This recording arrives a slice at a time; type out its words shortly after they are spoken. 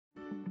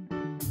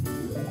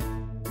Hi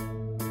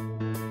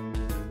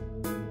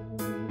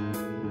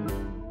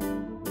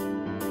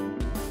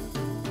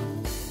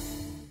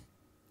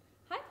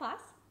class,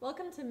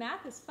 welcome to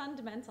Math is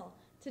Fundamental.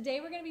 Today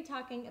we're going to be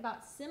talking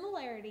about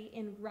similarity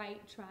in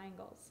right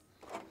triangles.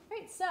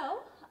 Right,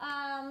 so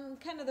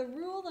kind of the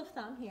rule of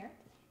thumb here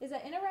is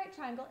that in a right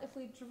triangle, if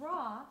we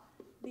draw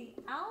the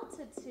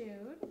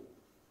altitude,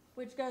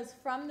 which goes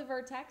from the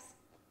vertex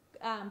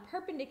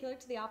perpendicular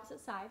to the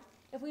opposite side,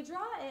 if we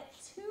draw it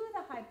to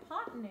the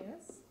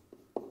hypotenuse,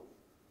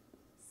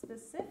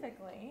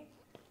 specifically,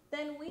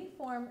 then we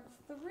form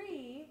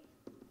three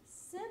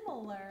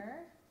similar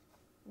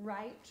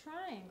right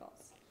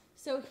triangles.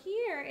 So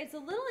here, it's a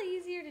little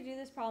easier to do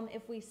this problem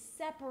if we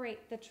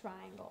separate the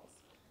triangles.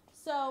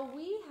 So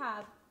we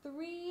have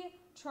three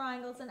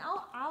triangles, and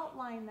I'll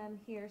outline them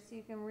here so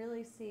you can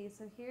really see.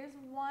 So here's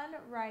one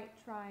right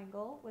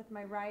triangle with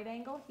my right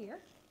angle here.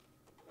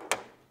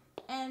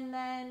 And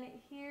then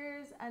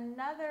here's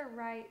another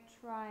right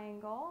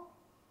triangle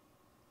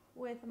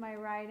with my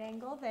right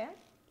angle there.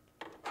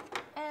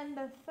 And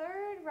the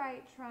third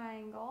right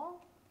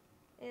triangle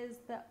is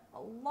the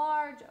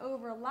large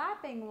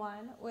overlapping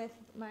one with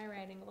my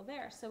right angle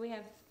there. So we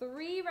have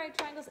three right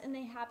triangles, and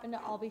they happen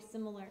to all be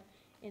similar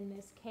in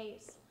this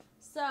case.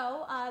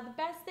 So the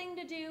best thing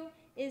to do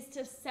is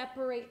to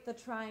separate the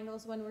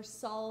triangles when we're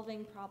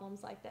solving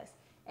problems like this.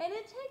 And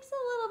it takes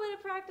a little bit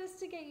of practice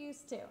to get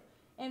used to.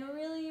 And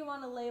really you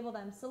want to label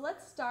them. So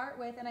let's start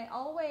with, and I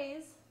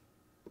always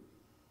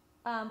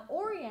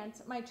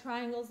orient my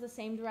triangles the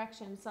same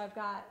direction. So I've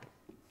got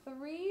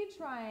three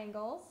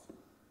triangles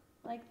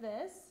like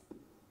this.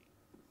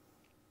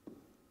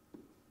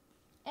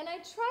 And I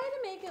try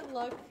to make it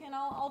look, and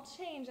I'll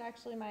change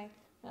actually my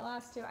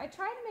last two. I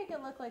try to make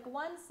it look like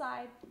one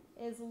side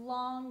is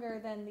longer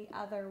than the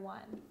other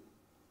one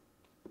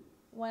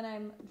when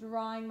I'm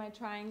drawing my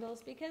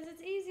triangles, because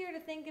it's easier to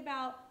think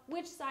about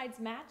which sides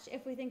match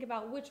if we think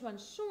about which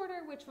one's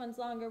shorter, which one's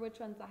longer, which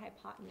one's the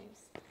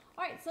hypotenuse.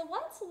 All right, so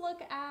let's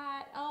look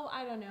at,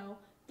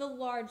 the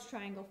large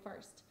triangle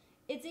first.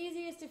 It's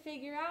easiest to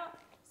figure out.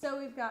 So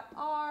we've got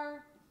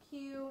R,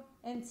 Q,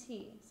 and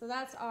T. So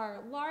that's our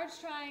large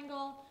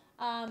triangle.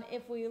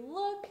 If we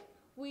look,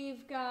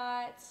 we've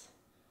got,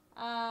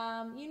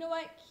 you know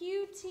what,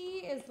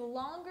 QT is the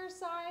longer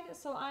side,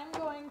 so I'm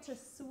going to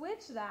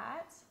switch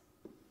that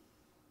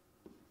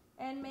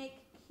and make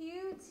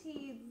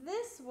QT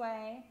this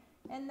way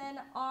and then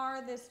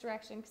R this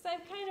direction, because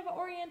I've kind of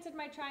oriented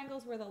my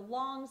triangles where the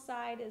long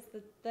side is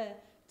the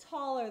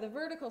taller, the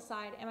vertical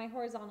side, and my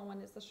horizontal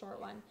one is the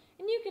short one.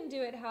 And you can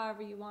do it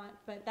however you want,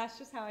 but that's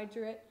just how I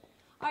drew it.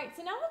 All right,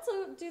 so now let's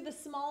do the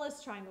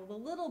smallest triangle, the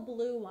little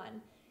blue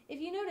one. If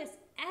you notice,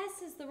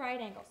 S is the right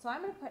angle, so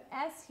I'm going to put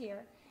S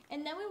here,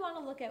 and then we want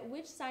to look at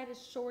which side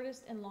is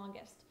shortest and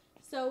longest.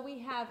 So we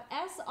have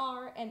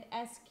SR and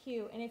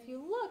SQ, and if you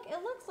look,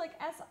 it looks like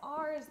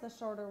SR is the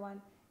shorter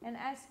one, and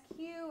SQ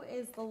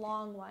is the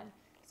long one.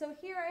 So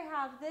here I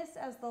have this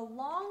as the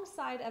long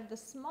side of the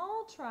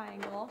small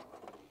triangle.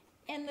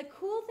 And the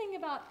cool thing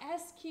about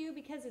SQ,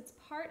 because it's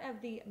part of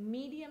the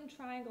medium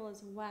triangle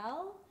as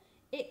well,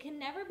 it can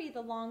never be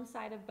the long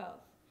side of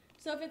both.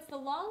 So if it's the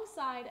long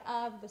side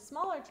of the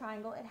smaller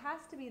triangle, it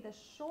has to be the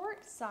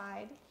short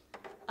side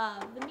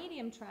of the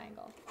medium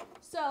triangle.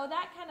 So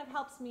that kind of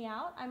helps me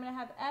out. I'm going to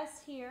have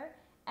S here.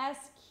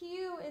 SQ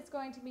is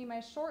going to be my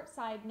short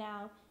side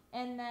now,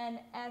 and then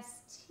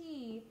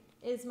ST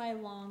is my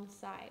long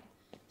side.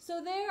 So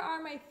there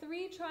are my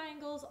three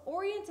triangles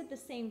oriented the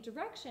same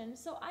direction,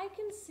 so I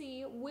can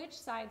see which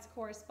sides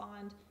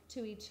correspond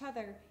to each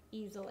other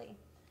easily.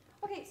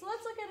 Okay, so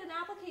let's look at an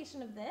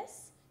application of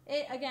this.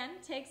 It, again,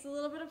 takes a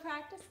little bit of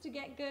practice to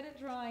get good at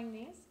drawing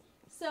these.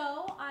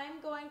 So I'm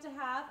going to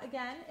have,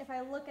 again, if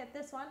I look at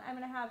this one, I'm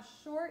going to have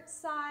short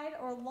side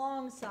or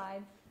long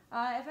side.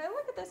 If I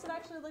look at this, it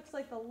actually looks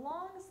like the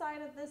long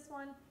side of this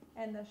one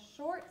and the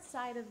short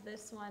side of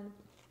this one.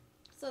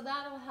 So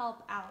that'll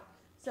help out.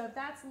 So if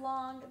that's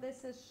long,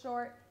 this is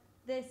short,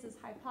 this is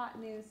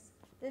hypotenuse,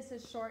 this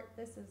is short,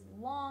 this is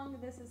long,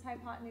 this is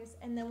hypotenuse,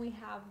 and then we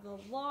have the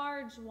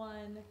large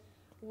one,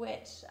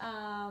 which,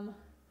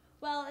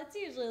 well, it's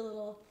usually a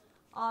little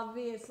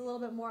obvious, a little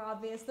bit more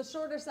obvious. The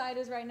shorter side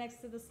is right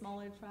next to the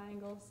smaller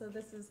triangle, so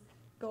this is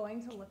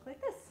going to look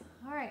like this.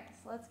 All right,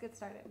 so let's get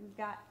started. We've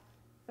got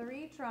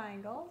three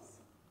triangles.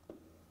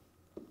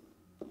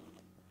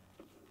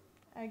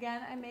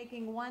 Again, I'm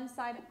making one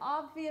side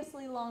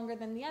obviously longer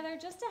than the other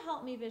just to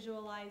help me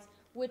visualize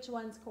which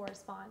ones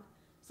correspond.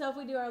 So if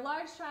we do our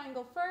large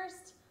triangle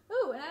first,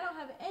 ooh, and I don't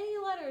have any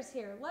letters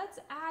here. Let's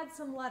add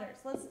some letters.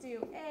 Let's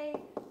do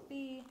A,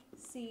 B,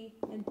 C,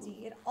 and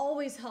D. It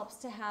always helps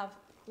to have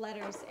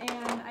letters,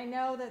 and I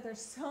know that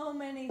there's so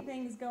many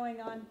things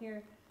going on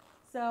here,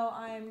 so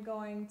I'm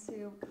going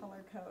to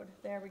color code.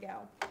 There we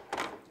go.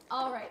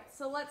 All right,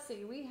 so let's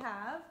see. We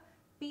have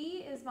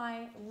B is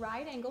my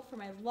right angle for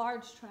my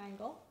large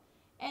triangle,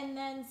 and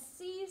then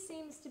C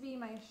seems to be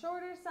my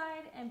shorter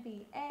side, and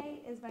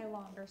BA is my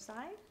longer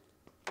side.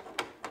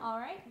 All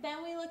right,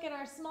 then we look at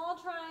our small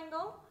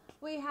triangle.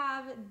 We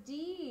have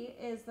D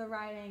is the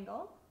right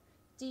angle.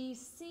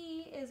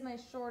 DC is my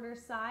shorter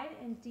side,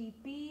 and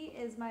DB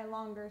is my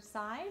longer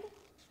side.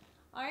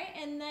 All right,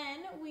 and then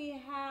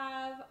we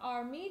have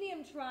our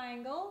medium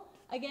triangle.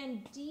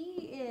 Again,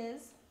 D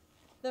is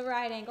the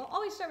right angle.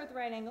 Always start with the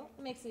right angle.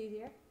 It makes it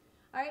easier.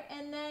 All right,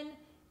 and then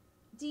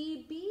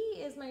DB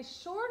is my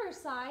shorter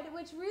side,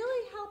 which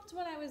really helped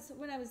when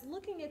I was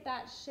looking at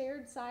that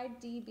shared side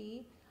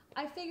DB.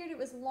 I figured it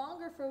was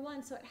longer for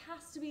one, so it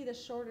has to be the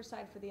shorter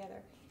side for the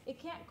other. It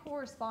can't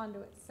correspond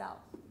to itself.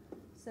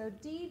 So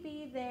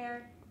DB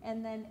there,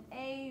 and then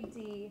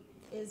AD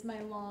is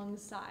my long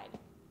side.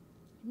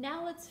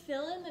 Now let's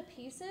fill in the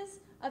pieces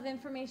of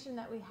information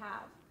that we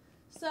have.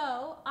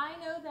 So I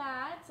know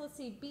that, let's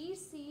see,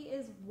 BC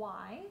is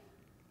Y.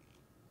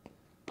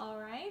 All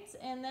right,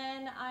 and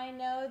then I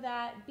know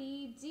that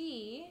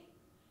BD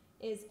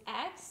is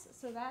X,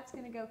 so that's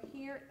going to go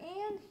here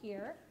and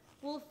here.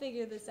 We'll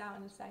figure this out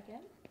in a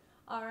second.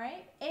 All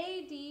right,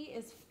 AD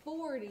is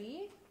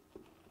 40.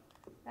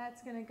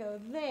 That's going to go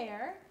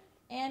there.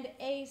 And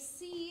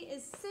AC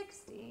is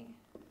 60.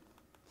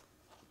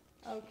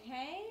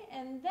 Okay,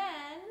 and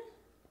then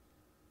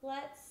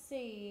let's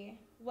see.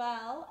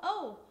 Well,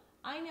 oh,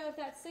 I know if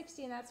that's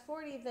 60 and that's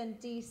 40, then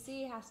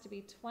DC has to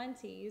be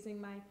 20 using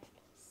my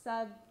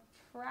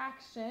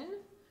subtraction.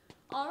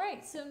 All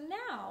right, so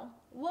now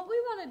what we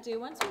want to do,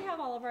 once we have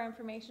all of our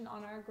information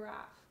on our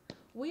graph,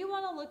 we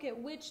want to look at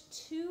which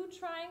two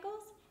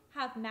triangles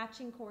have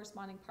matching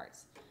corresponding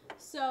parts.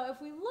 So if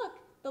we look,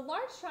 the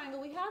large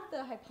triangle, we have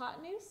the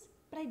hypotenuse,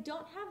 but I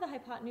don't have the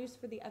hypotenuse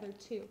for the other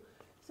two.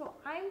 So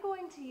I'm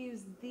going to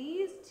use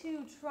these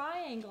two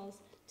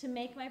triangles to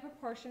make my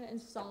proportion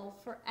and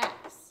solve for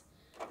x.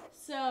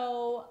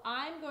 So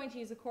I'm going to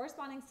use the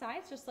corresponding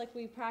sides, just like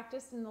we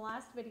practiced in the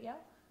last video.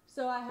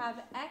 So I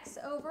have x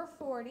over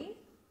 40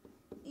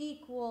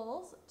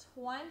 equals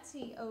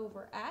 20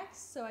 over x.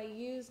 So I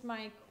used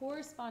my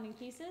corresponding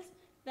pieces.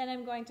 Then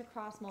I'm going to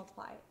cross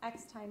multiply.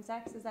 X times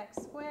x is x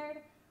squared.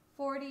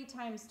 40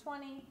 times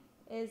 20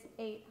 is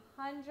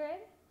 800.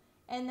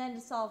 And then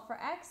to solve for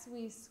x,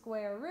 we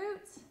square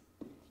root.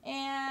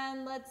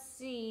 And let's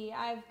see,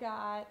 I've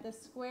got the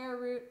square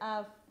root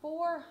of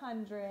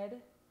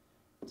 400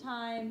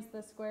 times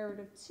the square root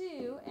of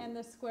 2. And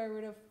the square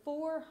root of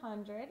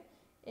 400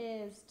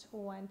 is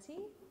 20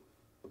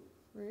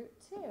 root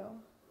 2.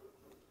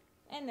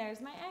 And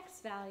there's my x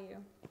value.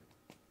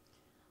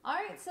 All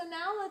right, so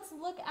now let's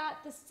look at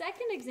the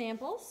second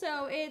example.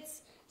 So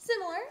it's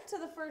similar to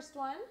the first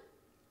one.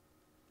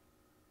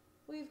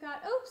 We've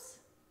got, oops,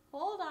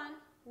 hold on.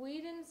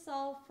 We didn't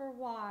solve for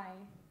y.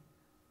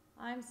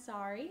 I'm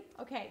sorry.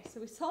 Okay, so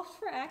we solved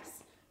for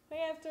x. We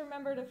have to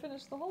remember to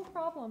finish the whole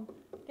problem.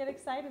 Get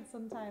excited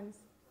sometimes.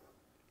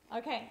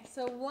 Okay,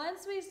 so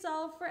once we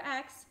solve for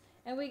x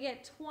and we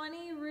get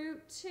 20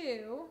 root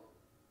 2,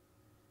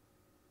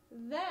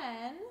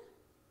 then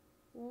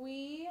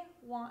we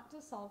want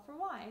to solve for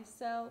y.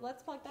 So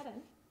let's plug that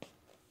in.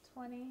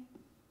 20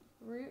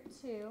 root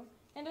 2.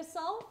 And to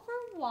solve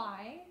for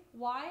y,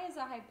 y is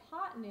a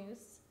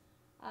hypotenuse,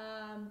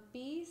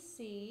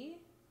 BC.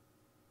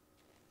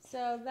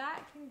 So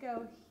that can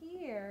go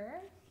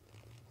here.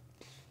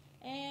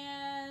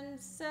 And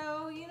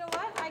so, you know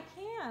what? I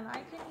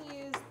can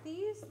use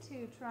these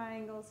two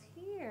triangles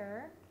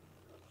here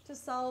to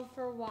solve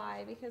for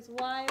y, because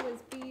y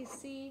was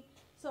BC.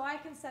 So I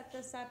can set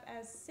this up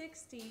as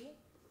 60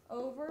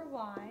 over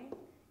y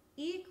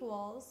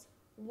equals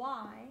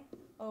y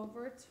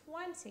over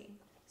 20.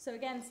 So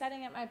again,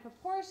 setting up my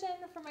proportion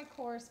for my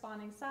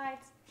corresponding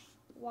sides,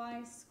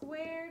 y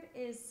squared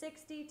is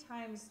 60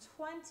 times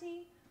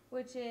 20,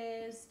 which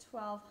is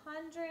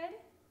 1200.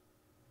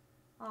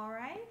 All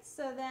right,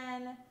 so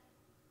then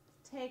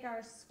take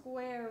our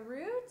square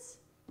root,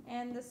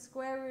 and the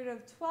square root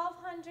of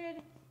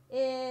 1200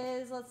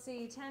 is, let's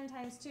see, 10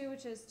 times 2,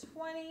 which is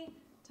 20,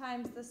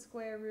 times the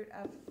square root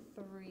of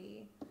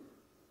 3.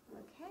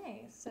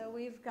 Okay, so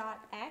we've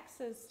got x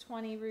is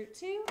 20 root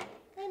 2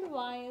 and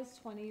y is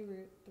 20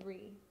 root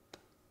 3.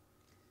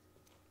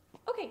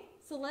 Okay,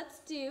 so let's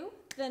do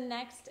the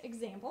next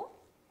example.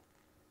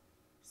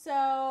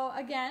 So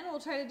again,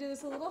 we'll try to do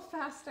this a little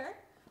faster.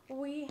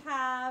 We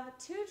have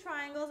two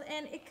triangles,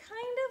 and it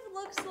kind of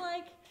looks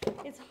like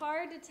it's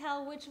hard to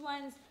tell which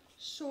one's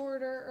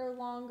shorter or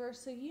longer.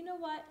 So you know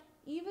what?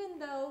 Even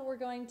though we're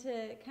going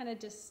to kind of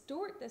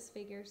distort this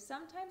figure,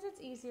 sometimes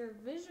it's easier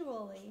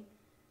visually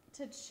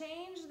to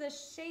change the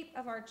shape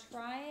of our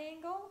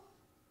triangle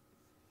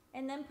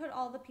and then put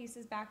all the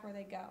pieces back where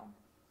they go.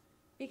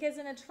 Because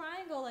in a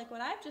triangle like what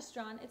I've just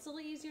drawn, it's a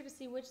little easier to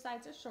see which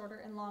sides are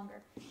shorter and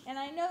longer. And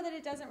I know that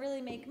it doesn't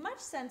really make much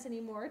sense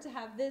anymore to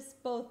have this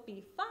both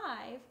be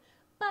 5,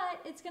 but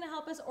it's going to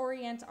help us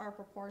orient our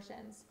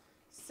proportions.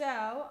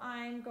 So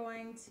I'm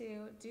going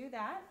to do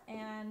that,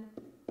 and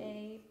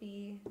A,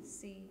 B,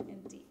 C,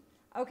 and D.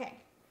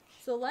 Okay,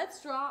 so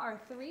let's draw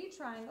our 3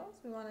 triangles.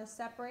 We want to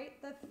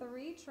separate the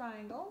 3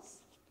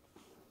 triangles.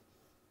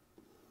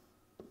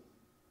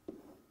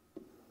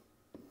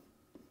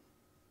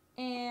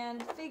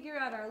 And figure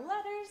out our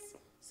letters.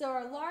 So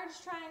our large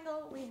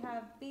triangle, we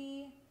have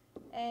B,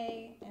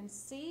 A, and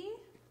C.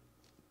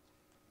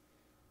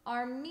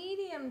 Our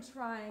medium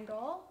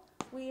triangle,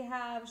 we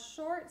have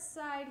short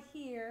side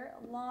here,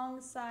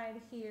 long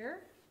side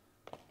here,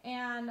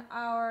 and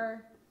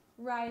our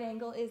right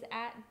angle is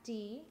at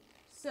D.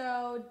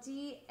 So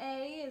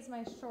DA is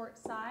my short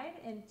side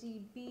and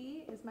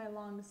DB is my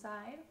long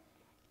side.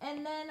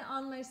 And then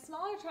on my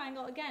smaller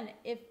triangle, again,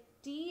 if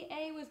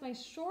DA was my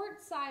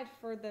short side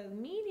for the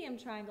medium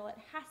triangle, it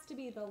has to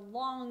be the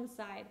long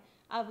side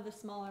of the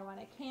smaller one.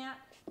 It can't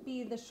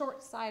be the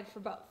short side for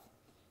both.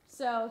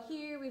 So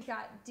here we've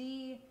got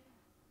DA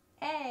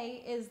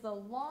is the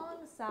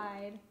long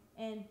side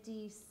and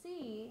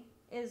DC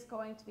is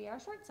going to be our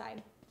short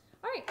side.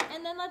 All right,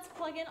 and then let's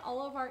plug in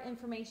all of our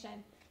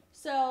information.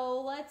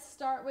 So let's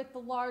start with the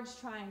large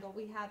triangle.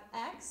 We have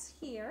X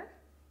here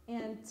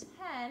and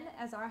 10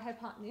 as our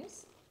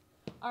hypotenuse.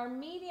 Our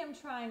medium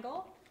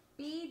triangle,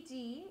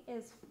 BD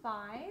is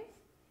 5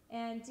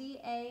 and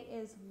DA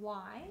is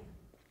Y.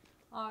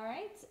 All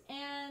right,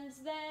 and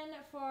then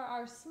for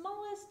our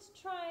smallest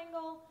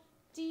triangle,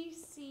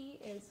 DC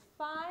is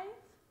 5,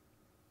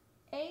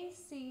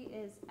 AC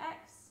is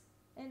X,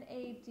 and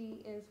AD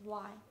is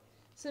Y.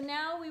 So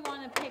now we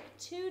want to pick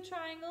two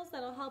triangles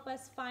that will help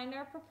us find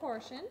our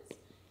proportions.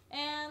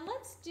 And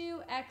let's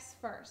do X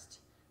first.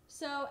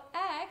 So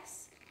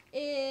X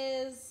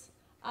is,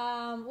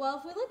 well,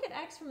 if we look at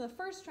X from the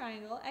first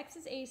triangle, X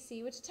is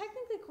AC, which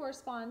technically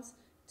corresponds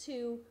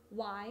to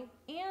Y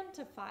and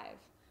to 5.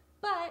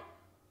 But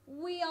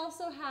we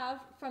also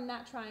have from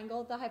that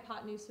triangle the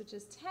hypotenuse, which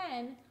is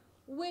 10,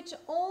 which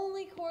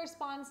only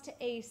corresponds to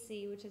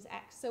AC, which is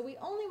X. So we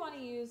only want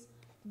to use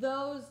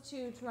those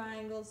two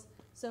triangles.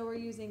 So we're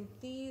using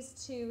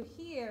these two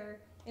here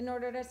in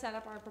order to set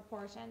up our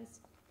proportions.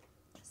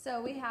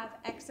 So we have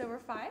X over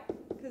 5,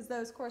 because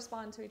those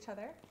correspond to each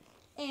other,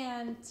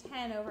 and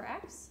 10 over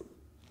X,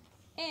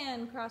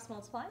 and cross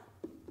multiply.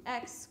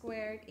 X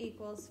squared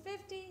equals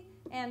 50,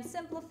 and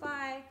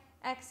simplify,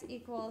 X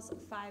equals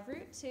 5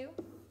 root 2.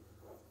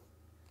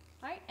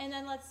 All right, and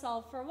then let's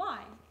solve for Y.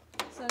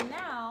 So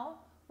now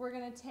we're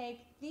going to take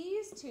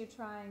these two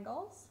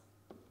triangles,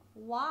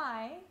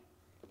 Y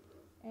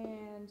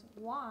and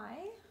Y.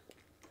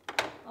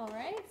 All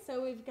right,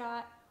 so we've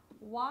got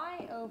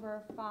Y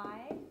over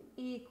 5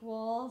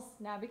 equals,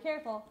 now be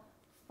careful,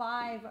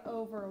 5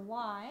 over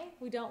Y.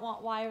 We don't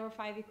want Y over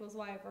 5 equals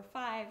Y over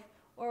 5,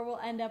 or we'll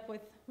end up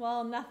with,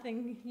 well,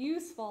 nothing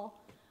useful.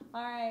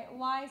 All right,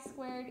 Y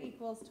squared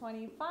equals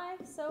 25,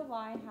 so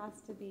Y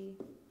has to be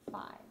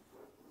 5.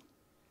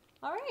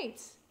 All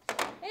right,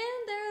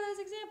 and there are those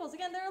examples.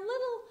 Again, they're a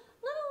little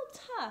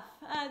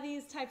tough,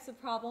 these types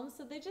of problems,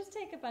 so they just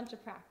take a bunch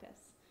of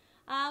practice.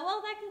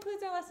 Well, that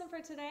concludes our lesson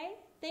for today.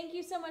 Thank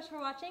you so much for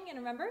watching, and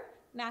remember,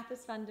 math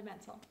is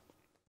fundamental.